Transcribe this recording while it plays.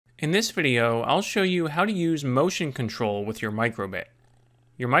In this video, I'll show you how to use motion control with your microbit.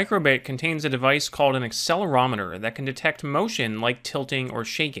 Your microbit contains a device called an accelerometer that can detect motion like tilting or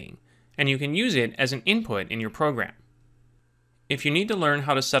shaking, and you can use it as an input in your program. If you need to learn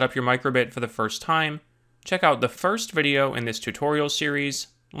how to set up your microbit for the first time, check out the first video in this tutorial series,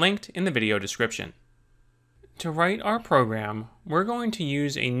 linked in the video description. To write our program, we're going to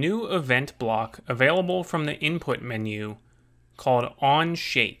use a new event block available from the input menu called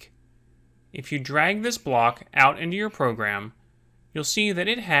onShake. If you drag this block out into your program, you'll see that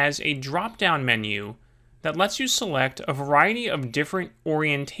it has a drop-down menu that lets you select a variety of different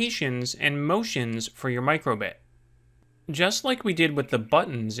orientations and motions for your microbit. Just like we did with the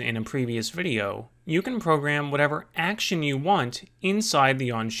buttons in a previous video, you can program whatever action you want inside the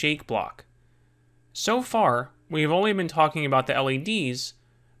onShake block. So far, we've only been talking about the LEDs,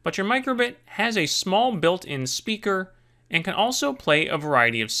 but your microbit has a small built-in speaker and can also play a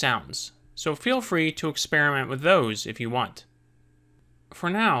variety of sounds, so feel free to experiment with those if you want. For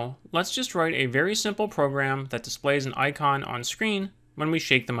now, let's just write a very simple program that displays an icon on screen when we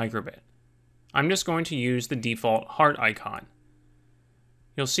shake the microbit. I'm just going to use the default heart icon.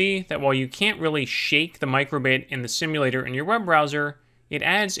 You'll see that while you can't really shake the microbit in the simulator in your web browser, it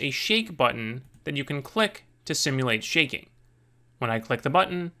adds a shake button that you can click to simulate shaking. When I click the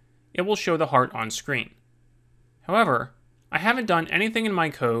button, it will show the heart on screen. However, I haven't done anything in my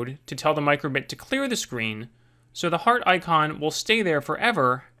code to tell the microbit to clear the screen, so the heart icon will stay there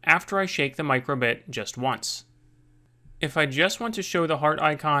forever after I shake the microbit just once. If I just want to show the heart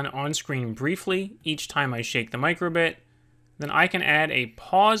icon on screen briefly each time I shake the microbit, then I can add a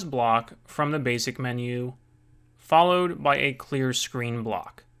pause block from the basic menu, followed by a clear screen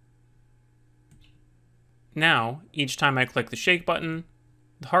block. Now, each time I click the shake button,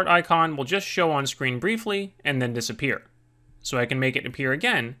 the heart icon will just show on screen briefly and then disappear, so I can make it appear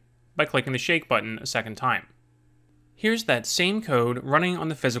again by clicking the shake button a second time. Here's that same code running on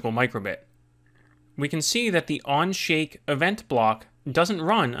the physical microbit. We can see that the onShake event block doesn't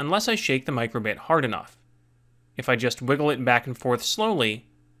run unless I shake the microbit hard enough. If I just wiggle it back and forth slowly,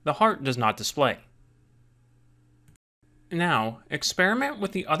 the heart does not display. Now, experiment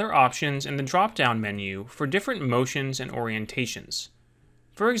with the other options in the drop-down menu for different motions and orientations.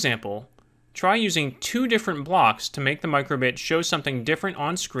 For example, try using two different blocks to make the microbit show something different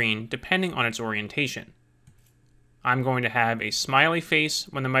on screen depending on its orientation. I'm going to have a smiley face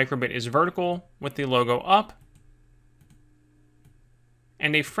when the microbit is vertical with the logo up,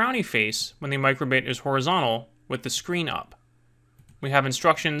 and a frowny face when the microbit is horizontal with the screen up. We have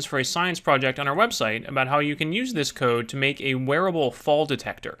instructions for a science project on our website about how you can use this code to make a wearable fall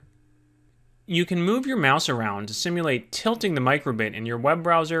detector. You can move your mouse around to simulate tilting the microbit in your web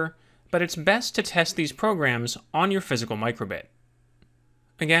browser, but it's best to test these programs on your physical microbit.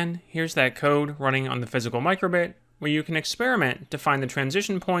 Again, here's that code running on the physical microbit, where you can experiment to find the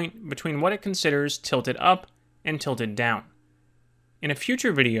transition point between what it considers tilted up and tilted down. In a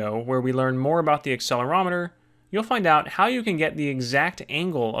future video where we learn more about the accelerometer, you'll find out how you can get the exact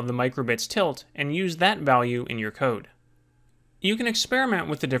angle of the microbit's tilt and use that value in your code. You can experiment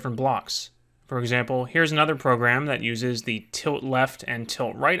with the different blocks. For example, here's another program that uses the tilt left and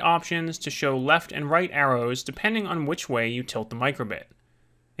tilt right options to show left and right arrows depending on which way you tilt the microbit.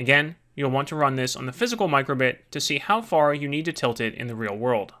 Again, you'll want to run this on the physical microbit to see how far you need to tilt it in the real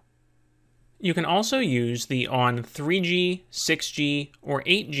world. You can also use the on 3G, 6G, or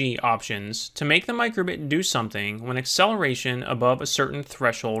 8G options to make the microbit do something when acceleration above a certain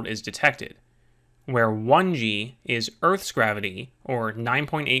threshold is detected, where 1G is Earth's gravity, or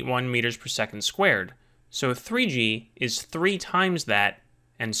 9.81 meters per second squared, so 3G is 3 times that,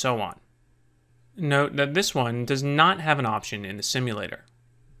 and so on. Note that this one does not have an option in the simulator.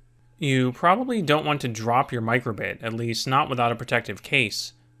 You probably don't want to drop your microbit, at least not without a protective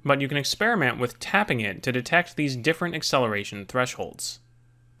case, but you can experiment with tapping it to detect these different acceleration thresholds.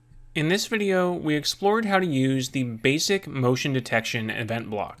 In this video, we explored how to use the basic motion detection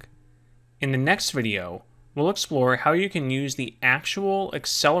event block. In the next video, we'll explore how you can use the actual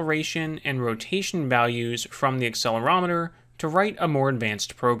acceleration and rotation values from the accelerometer to write a more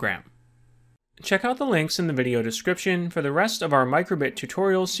advanced program. Check out the links in the video description for the rest of our microbit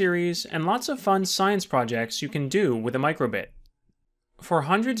tutorial series and lots of fun science projects you can do with a microbit. For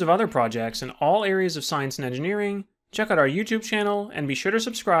hundreds of other projects in all areas of science and engineering, check out our YouTube channel and be sure to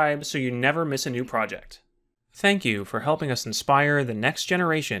subscribe so you never miss a new project. Thank you for helping us inspire the next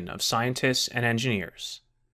generation of scientists and engineers.